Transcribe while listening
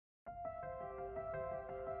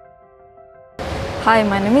Hi,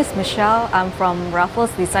 my name is Michelle. I'm from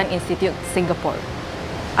Raffles Design Institute, Singapore.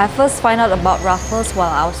 I first found out about Raffles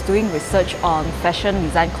while I was doing research on Fashion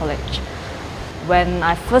Design College. When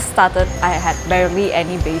I first started, I had barely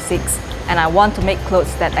any basics and I want to make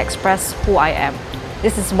clothes that express who I am.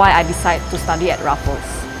 This is why I decided to study at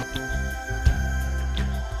Raffles.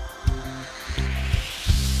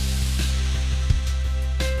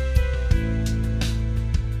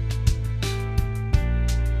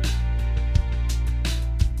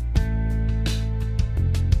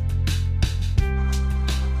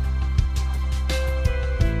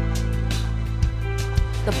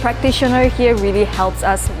 The practitioner here really helps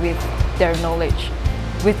us with their knowledge.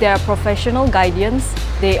 With their professional guidance,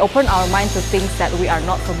 they open our mind to things that we are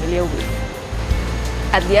not familiar with.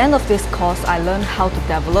 At the end of this course, I learned how to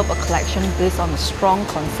develop a collection based on a strong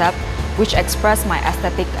concept which expressed my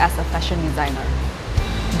aesthetic as a fashion designer.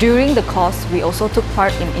 During the course, we also took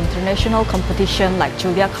part in international competition like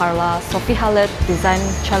Julia Carla, Sophie Hallet, Design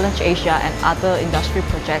Challenge Asia and other industry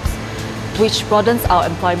projects, which broadens our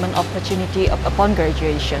employment opportunity upon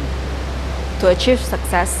graduation. To achieve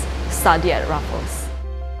success, study at Raffles.